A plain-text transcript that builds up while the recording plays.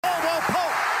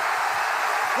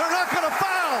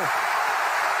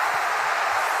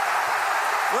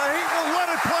He'll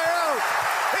let it play out.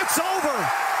 It's over.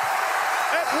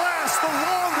 At last, the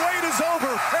long wait is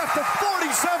over. After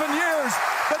 47 years,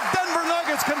 the Denver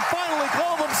Nuggets can finally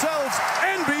call themselves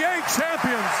NBA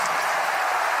champions.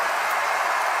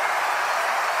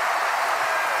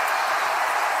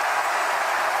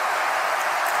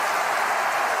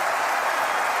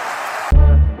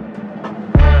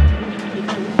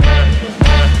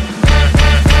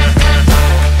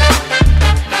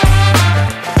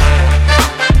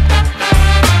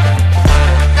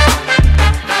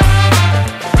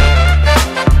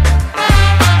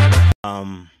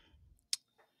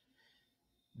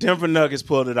 Denver Nuggets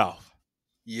pulled it off.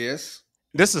 Yes.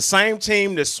 This is the same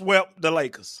team that swept the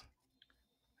Lakers.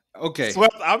 Okay.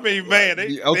 Swept. I mean, man.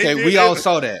 We all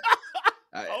saw that.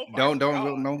 Oh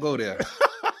don't go there.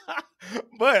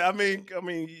 But I mean,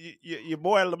 your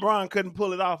boy LeBron couldn't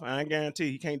pull it off. I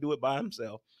guarantee he can't do it by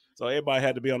himself. So everybody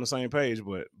had to be on the same page.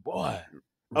 But boy,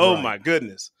 oh my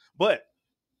goodness! But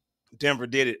Denver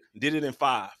did it. Did it in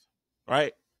 5,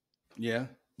 right? Yeah.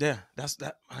 That's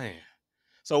that, man.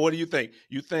 So what do you think?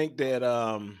 You think that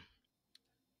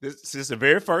this is the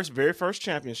very first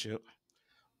championship,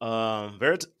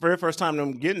 very first time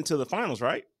them getting to the finals,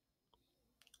 right?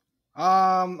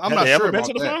 I'm Have not they sure ever been about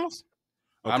to the that. finals?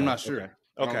 I'm not sure.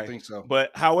 Okay. I don't think so.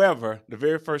 But however, the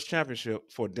very first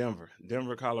championship for Denver,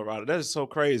 Colorado, that is so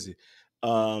crazy.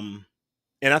 And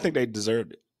I think they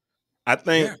deserved it. I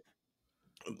think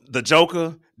the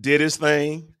Joker did his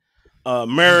thing.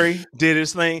 Murray did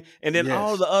his thing. And then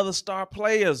all the other star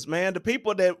players, man, the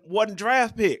people that wasn't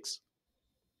draft picks,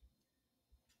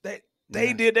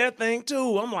 they did their thing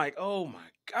too. I'm like, oh my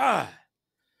God.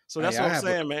 So that's what I'm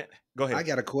saying, man. Go ahead. I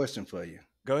got a question for you.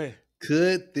 Go ahead.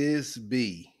 Could this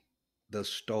be the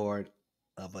start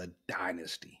of a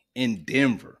dynasty in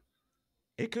Denver?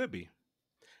 It could be.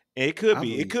 It could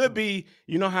be.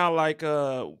 You know how like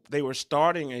they were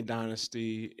starting a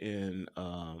dynasty in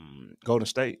Golden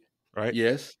State, right?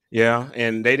 Yes. Yeah,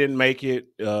 and they didn't make it.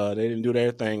 They didn't do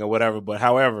their thing or whatever. But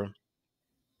however,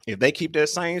 if they keep that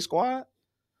same squad,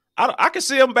 I can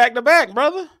see them back to back,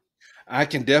 brother. I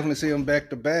can definitely see them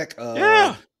back to back.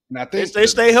 Yeah, and I think they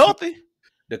stay healthy.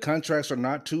 The contracts are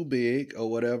not too big or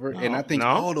whatever, and I think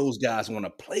all those guys want to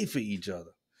play for each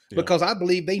other because I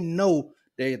believe they know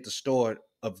they're at the start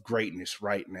of greatness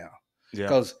right now. Yeah,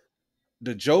 because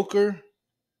the Joker,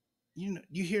 you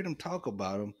hear them talk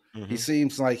about him. Mm-hmm. He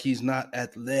seems like he's not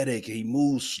athletic. He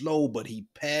moves slow, but he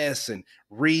passing,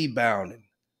 rebounding,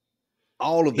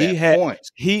 all of that points.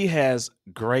 He has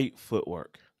great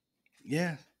footwork.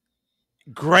 Yeah.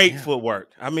 Great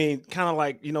footwork. I mean, kind of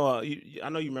like, I know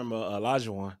you remember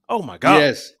Olajuwon. Oh my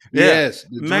God. Yes.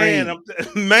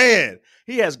 Man,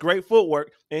 he has great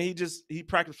footwork, and he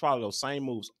practiced probably those same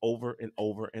moves over and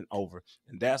over and over,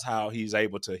 and that's how he's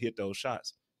able to hit those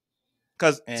shots.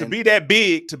 Because to be that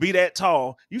big, to be that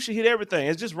tall, you should hit everything.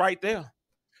 It's just right there.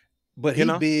 But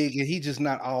he's big, and he's just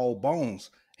not all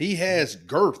bones. He has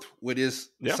girth with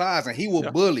his size, and he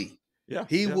will bully. Yeah,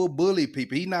 he will bully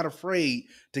people. He's not afraid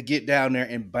to get down there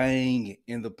and bang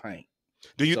in the paint.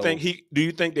 Do you think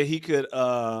that he could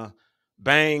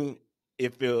bang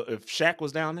if Shaq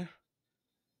was down there?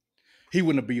 He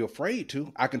wouldn't be afraid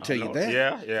to. I can tell you that.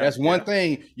 Yeah. That's one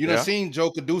thing. You done seen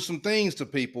Joker do some things to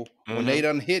people when they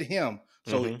done hit him.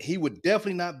 So he would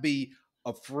definitely not be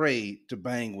afraid to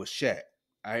bang with Shaq.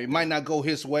 It might not go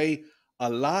his way a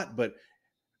lot,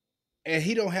 and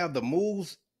he don't have the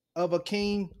moves of a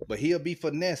king, but he'll be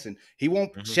finessing. He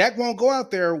won't. Shaq won't go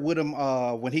out there with him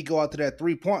when he go out to that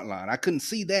 3-point line. I couldn't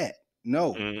see that.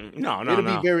 No. It'll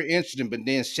be very interesting. But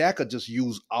then Shaq will just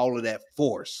use all of that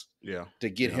force, to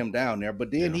get him down there.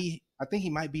 But then I think he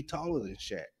might be taller than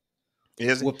Shaq.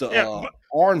 With the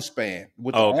arm span.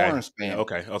 Arm span.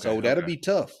 Okay. So that'll be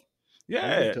tough.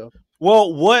 Yeah. Tough.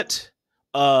 Well, what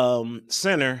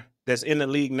center that's in the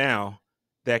league now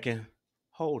that can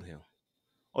hold him?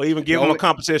 Or even give him a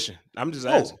competition. I'm just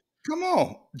asking. Come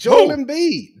on. Joel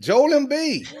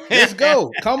Embiid. Let's go.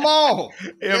 Come on.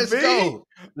 Let's go.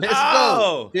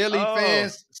 Philly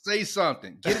fans, say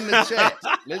something. Get in the chat.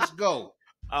 Let's go.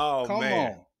 Oh, Come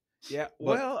on. Yeah.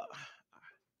 Well,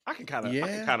 I can kind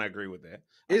of agree with that.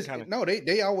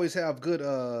 They always have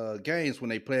good games when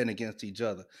they playing against each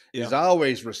other. There's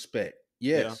always respect.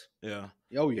 Yes. Yeah.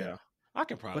 Oh, yeah. I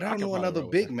can probably. But I don't know another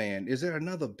big man. Is there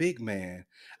another big man?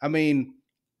 I mean,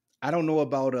 I don't know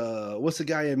about what's the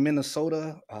guy in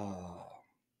Minnesota? I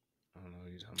don't know who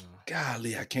you're talking about.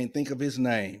 Golly, I can't think of his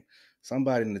name.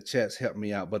 Somebody in the chats help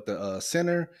me out. But the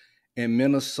center in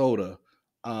Minnesota,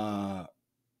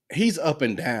 he's up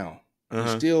and down.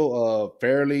 He's still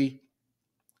fairly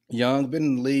young. Been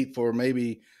in the league for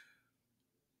maybe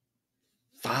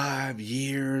 5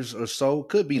 years or so.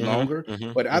 Could be longer,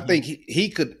 but I think he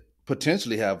could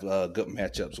potentially have good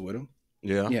matchups with him.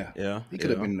 Yeah. He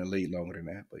could have been in the league longer than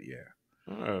that, but yeah.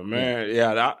 Oh man,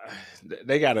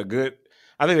 they got a good.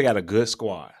 I think they got a good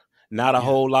squad. Not a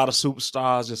whole lot of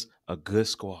superstars, just a good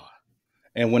squad.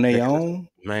 And when they own,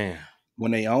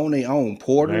 they own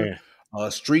Porter,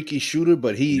 a streaky shooter,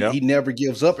 but he never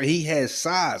gives up, and he has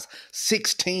size,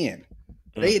 6'10".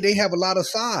 They have a lot of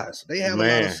size. They have a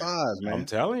lot of size, man. I'm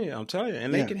telling you,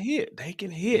 and they can hit. They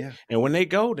can hit, and when they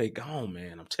go, they gone,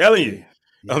 man. I'm telling you,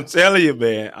 I'm telling you,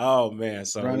 man. Oh man,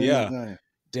 so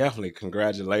definitely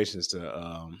congratulations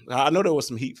to. I know there was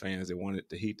some Heat fans that wanted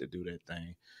the Heat to do their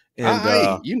thing. And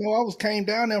I came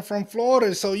down there from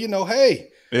Florida, so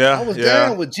I was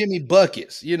down with Jimmy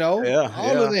Buckets, all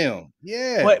of them.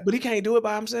 Yeah. But he can't do it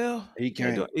by himself. He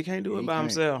can't do it by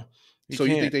himself. So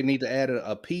you think they need to add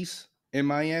a piece in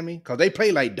Miami? Because they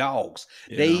play like dogs.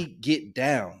 Yeah. They get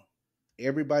down.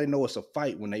 Everybody knows it's a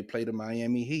fight when they play the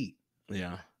Miami Heat.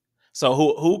 Yeah. So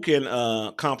who can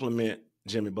compliment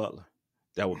Jimmy Butler?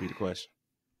 That would be the question.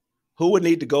 Who would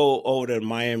need to go over to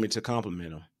Miami to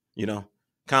compliment him?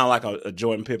 Kind of like a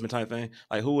Jordan Pippen type thing.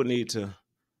 Like who would need to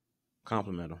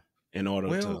compliment him in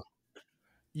order to?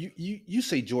 You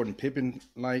say Jordan Pippen,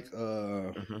 like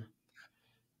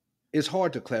it's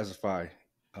hard to classify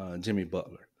Jimmy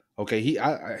Butler. Okay,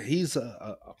 he's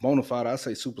a bona fide, I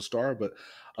say superstar, but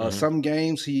some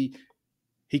games he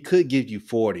could give you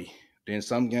 40. Then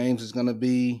some games it's gonna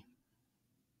be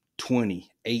 20,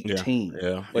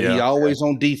 18. But he always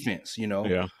on defense,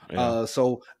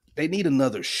 so they need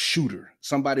another shooter,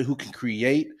 somebody who can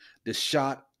create the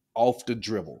shot off the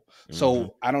dribble.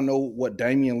 So I don't know what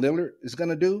Damian Lillard is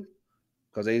gonna do,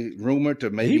 because they rumored to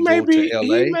maybe go to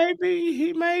LA.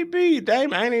 He may be.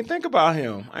 Damian, I didn't even think about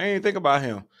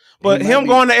him. But him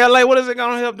going to LA, what is it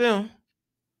gonna help them?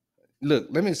 Look,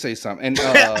 let me say something. And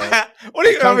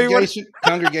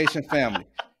congregation family.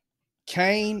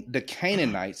 Cain, the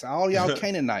Canaanites, all y'all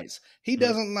Canaanites, he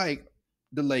doesn't like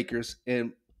the Lakers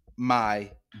and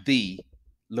the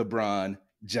LeBron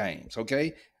James.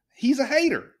 Okay, he's a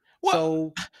hater. What?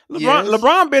 So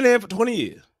LeBron been in for 20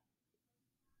 years.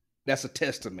 That's a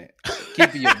testament.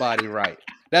 Keeping your body right.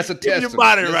 That's a testament.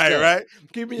 Keeping your body right?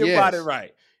 Keeping your body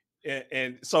right.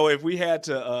 And so if we had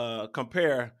to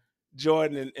compare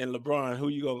Jordan and LeBron, who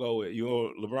you gonna go with? You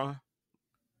go LeBron?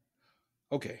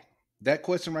 Okay. That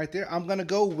question right there, I'm gonna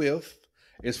go with,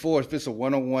 as far as if it's a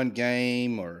one-on-one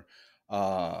game or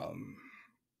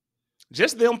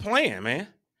just them playing, man.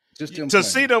 Just them to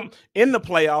see them in the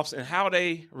playoffs and how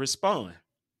they respond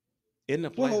in the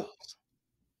playoffs. Well,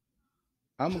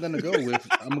 I'm gonna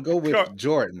go with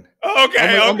Jordan.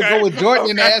 Okay, I'm gonna go with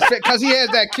Jordan in the aspect because he has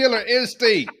that killer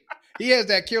instinct.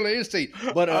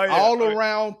 But an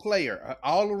all-around player.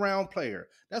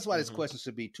 That's why this question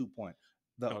should be 2 points.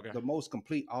 The most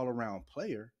complete all-around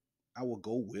player, I will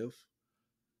go with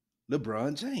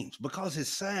LeBron James, because his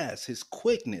size, his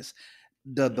quickness,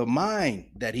 the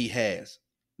mind that he has.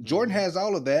 Jordan has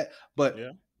all of that, but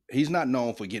he's not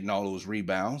known for getting all those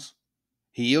rebounds.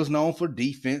 He is known for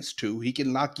defense too. He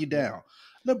can lock you down.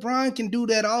 LeBron can do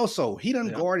that also. He done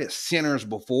guarded centers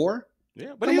before.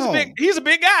 Yeah, but he's a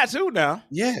big guy too now.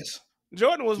 Yes.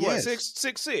 Jordan was what,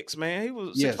 6'6", man. He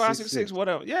was 6'5", 6'6",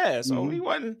 whatever. Yeah, so he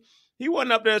wasn't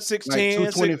up there at 6'10",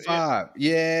 like 225.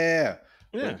 Yeah.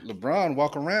 LeBron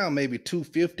walk around maybe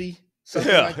 250.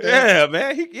 Something like that. Yeah,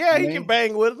 man. He can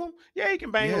bang with them. Yeah, he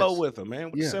can bang low with them,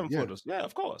 man. With the 7-footers. Yeah,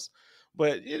 of course.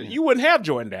 But you wouldn't have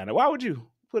Jordan down there. Why would you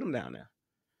put him down there?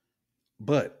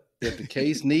 But if the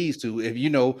case needs to, if you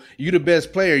the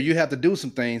best player, you have to do some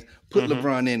things. Put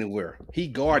LeBron anywhere. He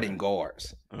guarding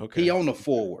guards. Okay. He on the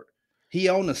forward. He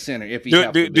on the center. If he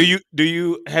have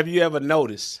you ever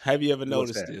noticed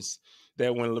this?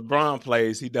 That when LeBron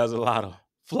plays, he does a lot of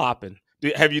flopping.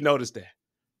 Have you noticed that?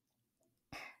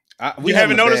 We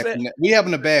haven't noticed that. We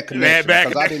having a bad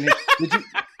connection. I didn't.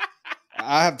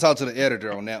 I have to talk to the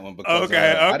editor on that one because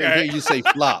I didn't hear you say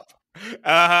flop.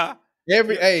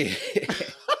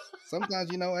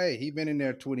 Sometimes he been in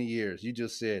there 20 years. You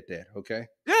just said that, okay?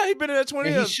 Yeah, he been in there 20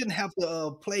 years. He shouldn't have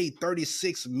to play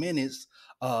 36 minutes.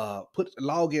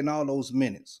 Log in all those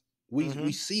minutes.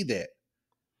 We see that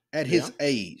at his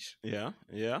age. Yeah.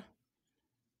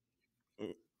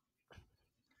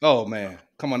 Oh man,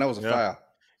 come on, that was a foul.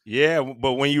 Yeah,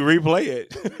 but when you replay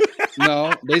it,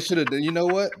 no, they should have. You know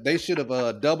what? They should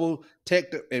have double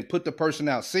checked and put the person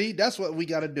out. See, that's what we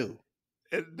got to do.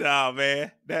 Nah,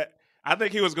 man. I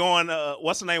think he was going.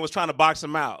 What's the name? Was trying to box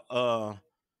him out.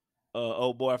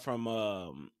 Old boy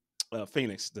from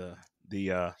Phoenix, the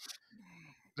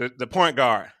point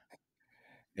guard.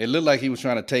 It looked like he was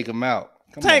trying to take him out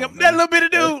Take him, that little bitty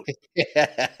dude.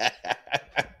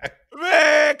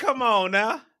 Man, come on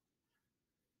now.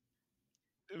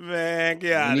 Man,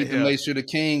 get out of here. We need to make sure the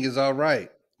king is all right.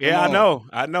 I know.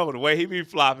 The way he be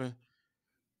flopping.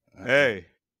 Hey.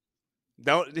 He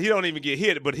don't even get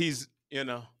hit, but he's,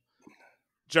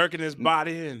 jerking his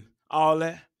body and all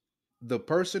that. The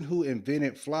person who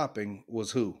invented flopping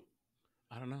was who?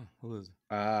 I don't know. Who is it?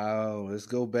 Let's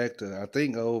go back to, I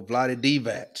think, Vlade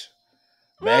Divac.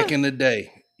 Back in the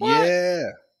day. What? Yeah.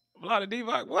 Vlade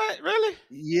Divac? What? Really?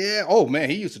 Yeah. Oh, man,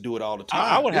 he used to do it all the time.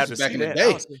 I would have to see that.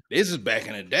 This is back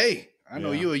in the day. I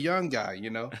know you're a young guy,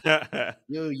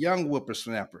 You're a young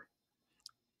whippersnapper.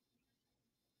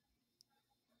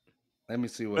 Let me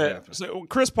see what happens. So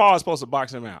Chris Paul is supposed to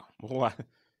box him out. Why?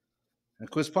 And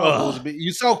Chris Paul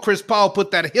you saw Chris Paul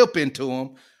put that hip into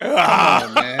him. Come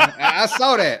on, man. I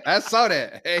saw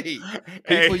that. Hey,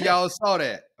 people, y'all saw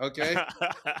that. Okay.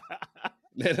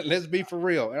 Let's be for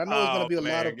real. And I know there's going to be a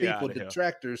lot of people,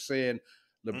 detractors, saying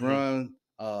LeBron,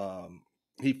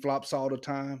 he flops all the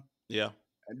time. Yeah.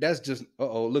 That's just,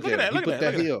 look at that. He put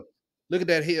that hip. Look at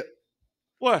that hip.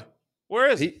 What? Where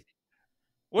is he?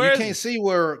 You can't see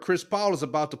where Chris Paul is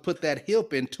about to put that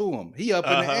hip into him. He up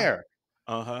in the air.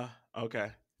 Okay.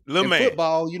 In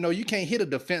football, you can't hit a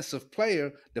defenseless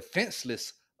player. But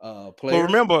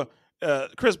remember,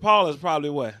 Chris Paul is probably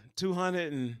what,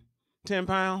 210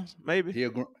 pounds, maybe? He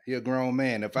a grown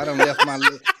man. If I don't left my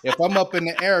if I'm up in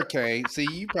the air, Kane, see,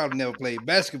 you probably never played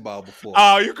basketball before.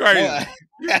 Oh, you crazy.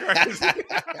 You crazy.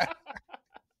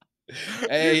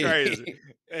 Hey. You crazy.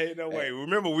 Hey, no way.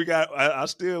 Remember, I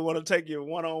still want to take you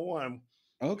one-on-one.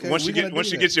 Okay. Once you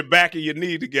get your back and your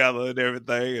knee together and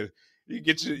everything, and you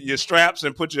get your straps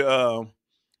and put your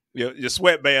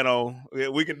sweatband on,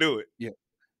 we can do it.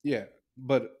 Yeah.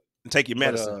 But take your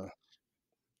medicine.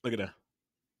 Look at that.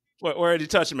 Where did he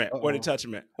touch him at? Where did he touch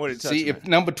him at? See, if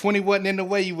number 20 wasn't in the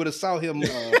way, you would have saw him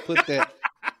put that.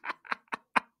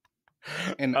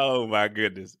 And oh my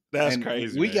goodness, that's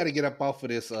crazy. We got to get up off of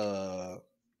this.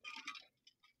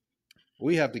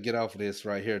 We have to get off of this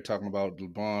right here, talking about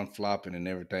LeBron flopping and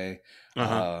everything.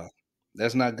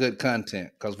 That's not good content,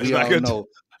 because we all know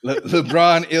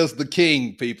LeBron is the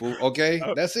king, people. Okay,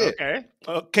 that's it. Okay,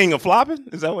 king of flopping?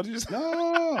 Is that what you said?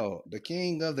 No, the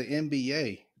king of the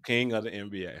NBA. King of the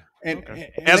NBA. And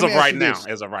as of right now.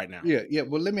 Yeah.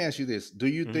 Well, let me ask you this: do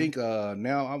you think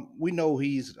now we know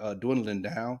he's dwindling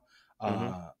down?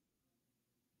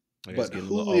 But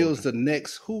who is the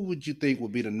next? Who would you think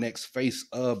would be the next face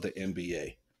of the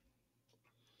NBA?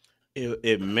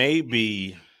 It may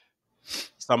be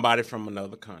somebody from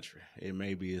another country. From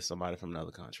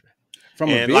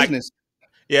a business.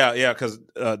 Because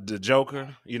the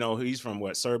Joker, he's from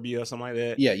what, Serbia or something like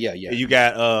that. Yeah. You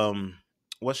got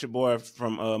what's your boy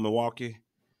from Milwaukee?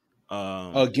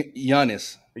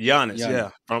 Giannis. Yeah.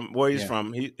 From where he's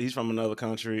from, he's from another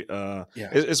country.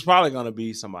 It's probably going to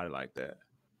be somebody like that.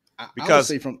 Because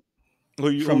I would say from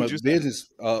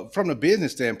the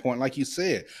business standpoint, like you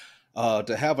said,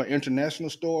 to have an international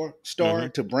star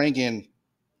to bring in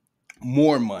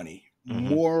more money,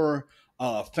 more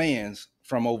fans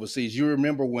from overseas. You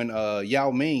remember when Yao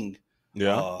Ming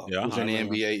was in the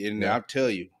NBA, and I'll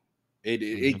tell you,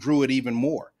 it grew it even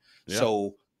more. Yeah.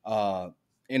 So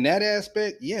in that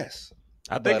aspect, yes.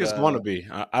 I think it's going to be.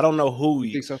 I don't know who.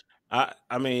 You think so? I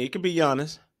mean, it could be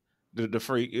Giannis, the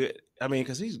freak. I mean,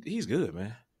 because he's good,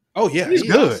 man. Oh yeah, he's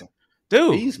good, awesome.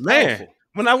 Dude. He's man. powerful.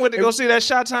 When I went to go see that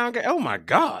Shot Town game, oh my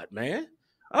God, man!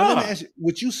 Let me ask you,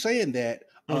 with you saying that,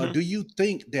 do you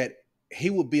think that he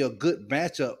would be a good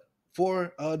matchup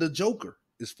for the Joker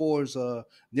as far as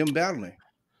them battling?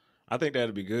 I think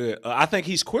that'd be good. I think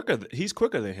he's quicker. He's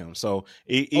quicker than him, so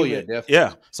definitely.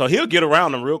 Yeah, so he'll get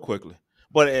around him real quickly.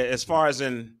 But as far as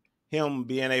in him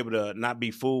being able to not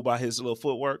be fooled by his little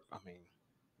footwork, I mean,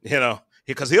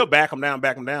 because he'll back him down,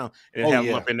 and have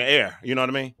him up in the air. You know what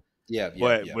I mean? Yeah.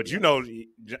 But the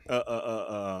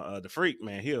freak,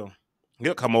 man, he'll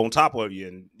come on top of you,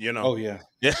 and Oh yeah.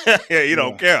 He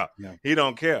don't care. Yeah. He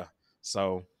don't care.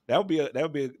 So that would be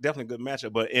definitely a good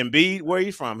matchup. But Embiid, where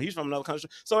he's from another country,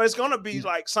 so it's gonna be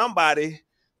like somebody,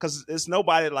 because it's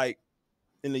nobody like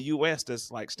in the U.S. that's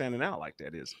like standing out like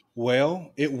that is.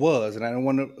 Well, it was, and I don't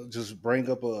want to just bring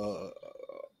up a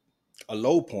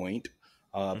low point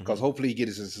because hopefully he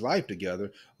gets his life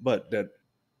together. But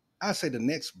I say the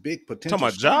next big potential. Talking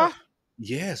about Ja?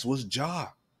 Yes, was Ja.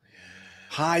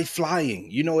 High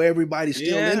flying. Everybody's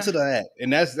still into that,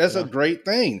 and that's a great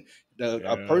thing.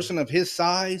 A person of his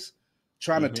size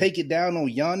trying to take it down on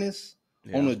Giannis,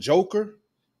 on the Joker,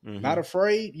 not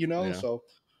afraid. So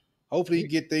hopefully you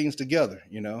get things together.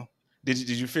 Did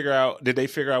you figure out? Did they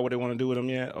figure out what they want to do with him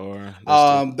yet? Or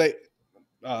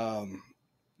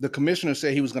the commissioner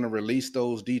said he was going to release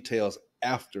those details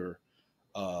after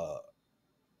the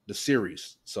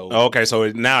series. So okay,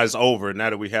 so now it's over. Now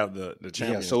that we have the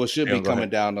champion, so it should be coming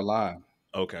down the line.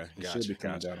 Okay, it should be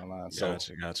coming down the line. So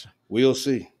gotcha. We'll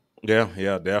see.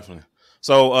 Yeah, definitely.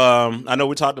 So I know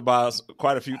we talked about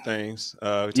quite a few things. We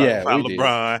talked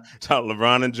about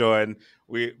LeBron and Jordan.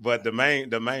 But the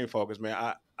main focus,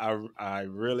 man, I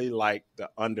really like the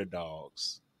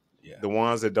underdogs. Yeah. The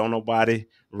ones that don't nobody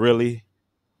really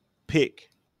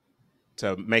pick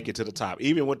to make it to the top.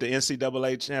 Even with the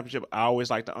NCAA championship, I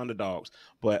always like the underdogs.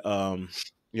 But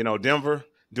Denver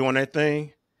doing their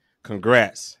thing,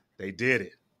 congrats. They did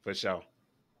it for sure.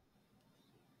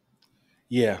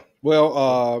 Yeah.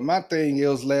 Well, my thing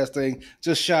is, last thing,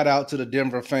 just shout out to the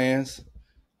Denver fans.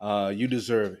 You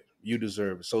deserve it. You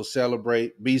deserve it. So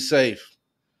celebrate, be safe,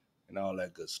 and all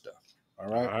that good stuff. All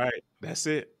right? All right. That's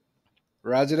it.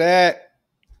 Roger that.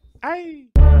 Aye.